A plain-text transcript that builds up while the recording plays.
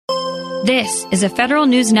This is a Federal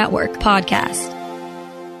News Network podcast.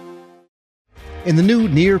 In the new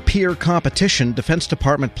near-peer competition, Defense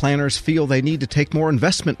Department planners feel they need to take more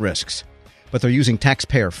investment risks. But they're using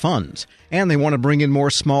taxpayer funds, and they want to bring in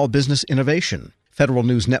more small business innovation. Federal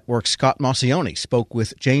News Network's Scott Maucione spoke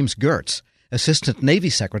with James Gertz, Assistant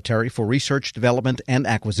Navy Secretary for Research, Development, and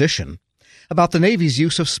Acquisition, about the Navy's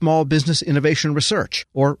use of Small Business Innovation Research,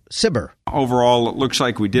 or SBIR. Overall, it looks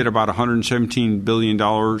like we did about $117 billion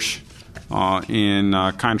in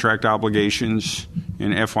contract obligations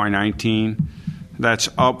in FY19. That's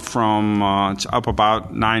up from it's up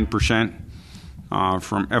about 9%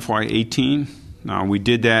 from FY18. We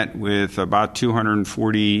did that with about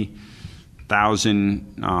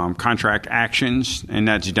 240,000 contract actions, and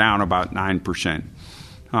that's down about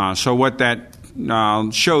 9%. So what that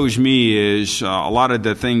shows me is a lot of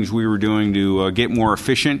the things we were doing to get more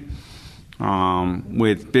efficient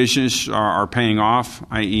with business are paying off,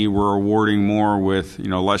 i.e. we're awarding more with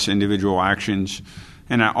less individual actions,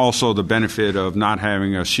 and also the benefit of not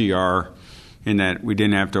having a CR in that we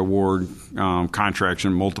didn't have to award contracts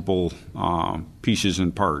in multiple pieces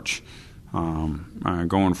and parts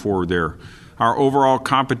going forward there. Our overall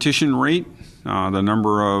competition rate, the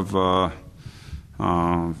number of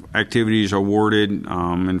activities awarded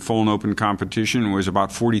in full and open competition was about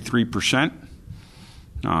 43%.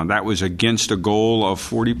 That was against a goal of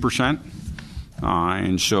 40%.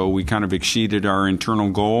 And so we kind of exceeded our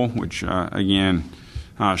internal goal, which, again,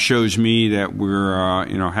 shows me that we're,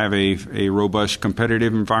 have a robust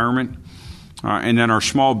competitive environment. And then our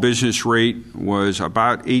small business rate was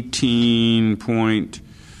about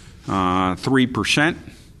 18.3%.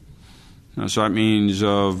 So that means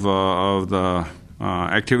of the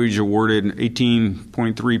activities awarded,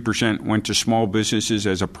 18.3% went to small businesses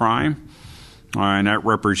as a prime, and that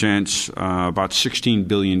represents about $16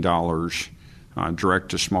 billion direct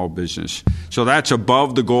to small business. So that's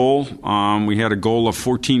above the goal. We had a goal of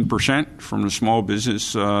 14% from the Small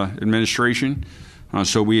Business Administration,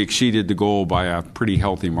 so we exceeded the goal by a pretty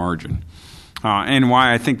healthy margin. And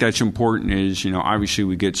why I think that's important is, obviously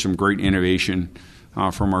we get some great innovation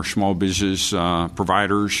from our small business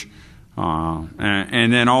providers.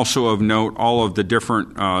 And then also of note, all of the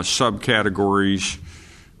different subcategories,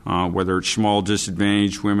 whether it's small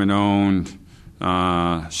disadvantaged, women-owned,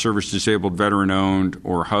 service-disabled, veteran-owned,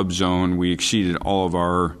 or hub zone, we exceeded all of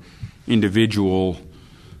our individual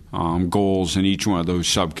goals in each one of those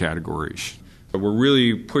subcategories. We're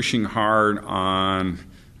really pushing hard on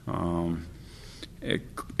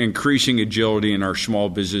increasing agility in our Small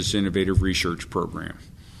Business Innovative Research Program.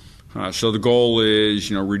 So the goal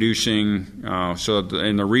is, reducing.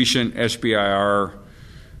 In the recent SBIR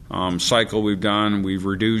cycle we've done, we've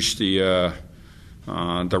reduced the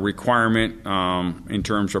requirement in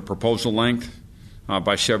terms of proposal length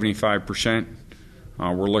by 75%.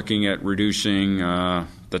 We're looking at reducing the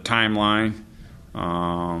timeline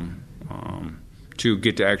to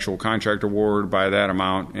get to actual contract award by that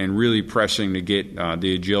amount, and really pressing to get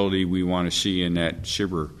the agility we want to see in that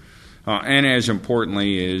SBIR. And as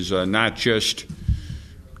importantly is not just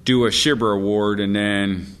do a SBIR award and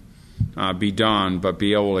then be done, but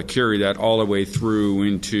be able to carry that all the way through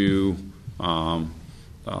into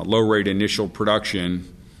low-rate initial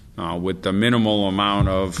production with the minimal amount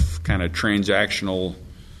of kind of transactional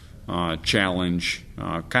challenge,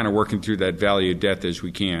 kind of working through that valley of death as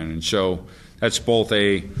we can. And so that's both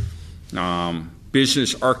a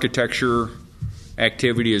business architecture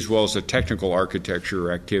activity as well as a technical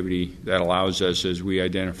architecture activity that allows us, as we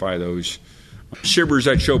identify those SBIRs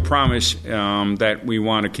that show promise, that we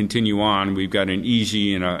want to continue on. We've got an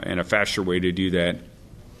easy and a faster way to do that.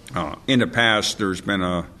 In the past, there's been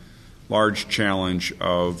a large challenge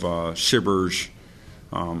of SBIRs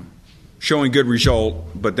showing good result,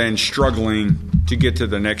 but then struggling to get to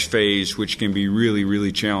the next phase, which can be really,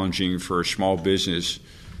 really challenging for a small business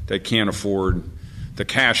that can't afford the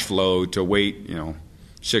cash flow to wait,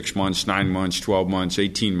 6 months, 9 months, 12 months,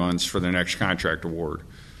 18 months for the next contract award.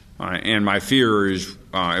 And my fear is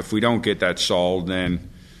if we don't get that solved, then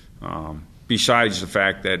besides the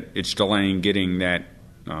fact that it's delaying getting that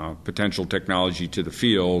potential technology to the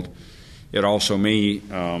field, it also may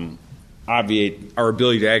obviate our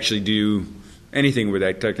ability to actually do anything with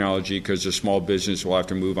that technology, because the small business will have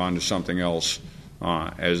to move on to something else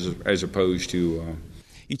as opposed to...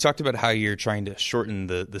 You talked about how you're trying to shorten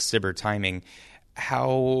the SBIR timing.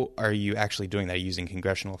 How are you actually doing that? Are you using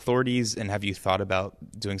congressional authorities, and have you thought about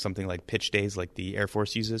doing something like pitch days like the Air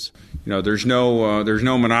Force uses? There's no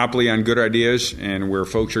monopoly on good ideas, and where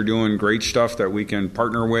folks are doing great stuff that we can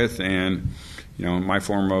partner with and my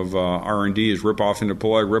form of R&D is rip off and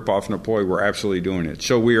deploy. We're absolutely doing it.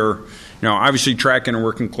 So we are, obviously tracking and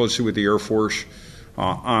working closely with the Air Force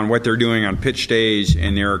on what they're doing on pitch days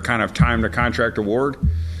and their kind of time to contract award.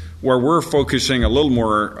 Where we're focusing a little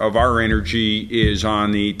more of our energy is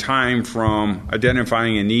on the time from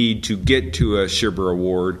identifying a need to get to a SBIR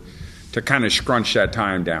award to kind of scrunch that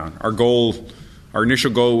time down. Our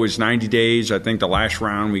initial goal was 90 days. I think the last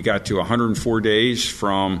round we got to 104 days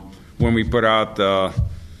from when we put out the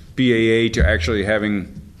BAA to actually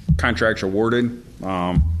having contracts awarded.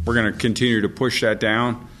 We're going to continue to push that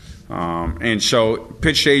down. And so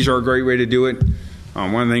pitch days are a great way to do it.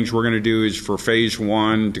 One of the things we're going to do is for phase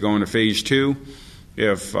 1 to go into phase 2.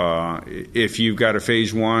 If you've got a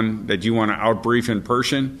phase 1 that you want to outbrief in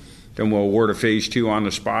person, then we'll award a phase 2 on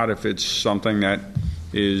the spot if it's something that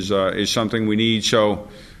is something we need. So,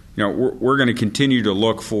 we're going to continue to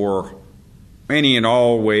look for any and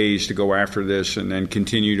all ways to go after this, and then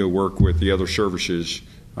continue to work with the other services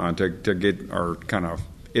to get our kind of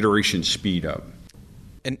iteration speed up.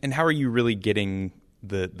 And how are you really getting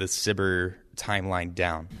the SBIR timeline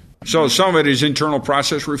down? So some of it is internal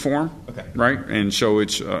process reform, okay, right? And so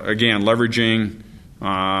it's, again, leveraging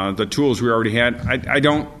the tools we already had.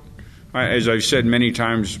 As I've said many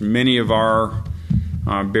times, many of our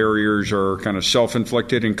barriers are kind of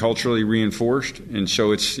self-inflicted and culturally reinforced. And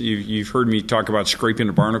so you've heard me talk about scraping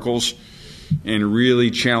the barnacles and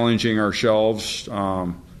really challenging ourselves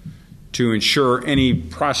to ensure any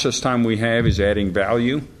process time we have is adding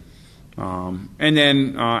value. And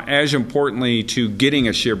then, as importantly, to getting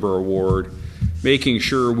a SBIR award, making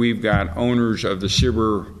sure we've got owners of the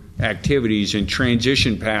SBIR activities and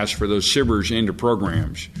transition paths for those SBIRs into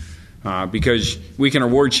programs. Because we can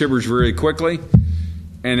award SBIRs very quickly,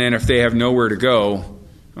 and then if they have nowhere to go,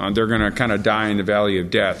 they're going to kind of die in the valley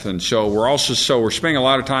of death. And so we're spending a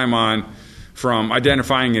lot of time on from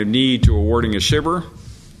identifying a need to awarding a SBIR,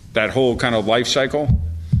 that whole kind of life cycle.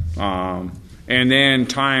 And then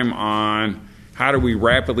time on how do we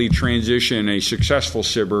rapidly transition a successful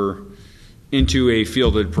SBIR into a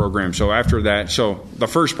fielded program. So after that, the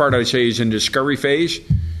first part I'd say is in discovery phase.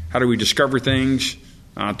 How do we discover things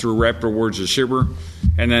through rapid awards of SBIR?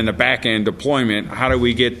 And then the back end deployment, how do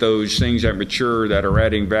we get those things that mature that are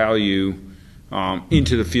adding value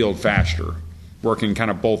into the field faster, working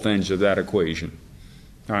kind of both ends of that equation.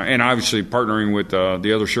 And obviously partnering with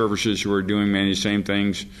the other services who are doing many of the same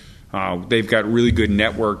things. They've got really good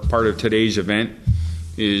network. Part of today's event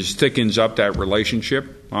thickens up that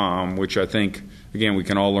relationship, which I think, again, we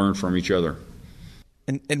can all learn from each other.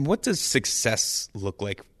 And what does success look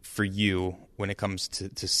like for you when it comes to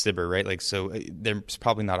SBIR, right? Like, so there's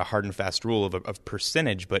probably not a hard and fast rule of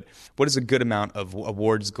percentage, but what does a good amount of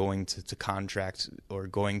awards going to contract or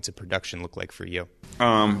going to production look like for you?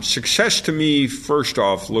 Success to me, first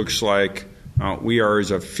off, looks like we are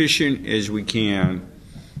as efficient as we can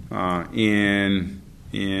in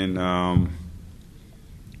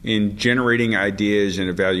generating ideas and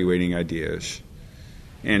evaluating ideas.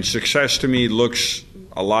 And success to me looks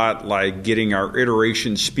a lot like getting our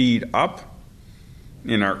iteration speed up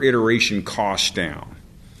and our iteration cost down.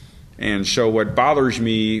 And so what bothers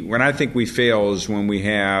me when I think we fail is when we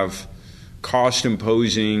have cost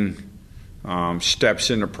imposing steps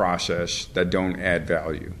in the process that don't add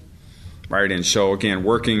value. Right, and so again,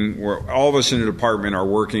 all of us in the department are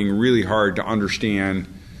working really hard to understand,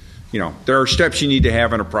 there are steps you need to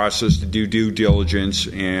have in a process to do due diligence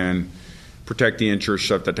and protect the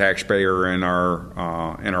interests of the taxpayer and our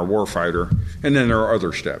warfighter, and then there are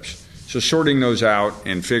other steps. So sorting those out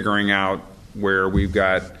and figuring out where we've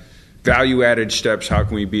got value-added steps, how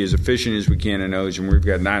can we be as efficient as we can in those, and we've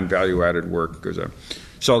got non-value-added work goes up.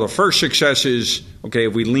 So the first success is, okay,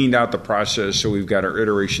 if we leaned out the process so we've got our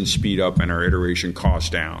iteration speed up and our iteration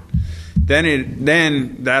cost down. Then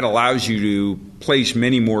that allows you to place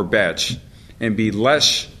many more bets and be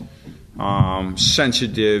less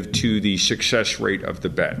sensitive to the success rate of the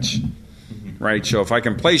bets. Right? So if I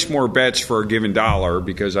can place more bets for a given dollar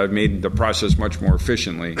because I've made the process much more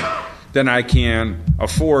efficiently, then I can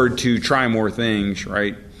afford to try more things,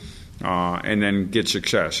 right? And then get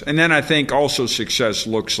success. And then I think also success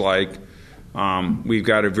looks like we've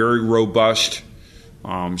got a very robust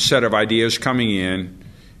set of ideas coming in,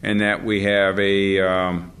 and that we have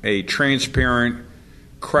a transparent,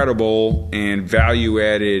 credible, and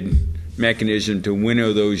value-added mechanism to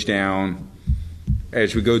winnow those down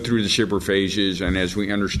as we go through the SBIR phases and as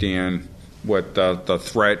we understand what the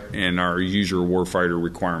threat and our user warfighter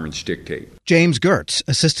requirements dictate. James Gertz,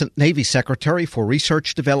 Assistant Navy Secretary for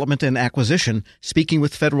Research, Development, and Acquisition, speaking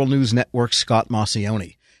with Federal News Network's Scott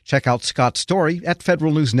Maucione. Check out Scott's story at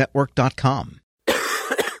federalnewsnetwork.com.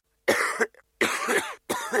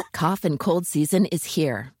 cough and cold season is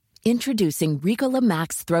here. Introducing Ricola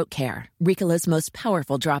Max Throat Care, Ricola's most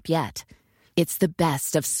powerful drop yet. It's the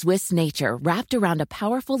best of Swiss nature wrapped around a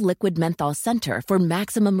powerful liquid menthol center for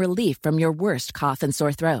maximum relief from your worst cough and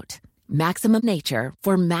sore throat. Maximum nature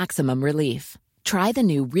for maximum relief. Try the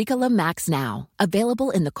new Ricola Max now,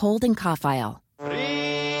 available in the cold and cough aisle.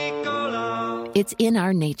 Ricola. It's in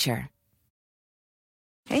our nature.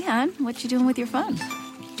 Hey, hon, what you doing with your phone?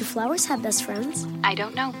 Do flowers have best friends? I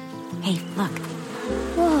don't know. Hey, look.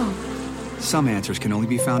 Whoa. Some answers can only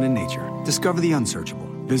be found in nature. Discover the unsearchable.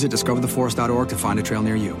 Visit discovertheforest.org to find a trail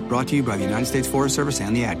near you. Brought to you by the United States Forest Service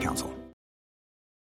and the Ad Council.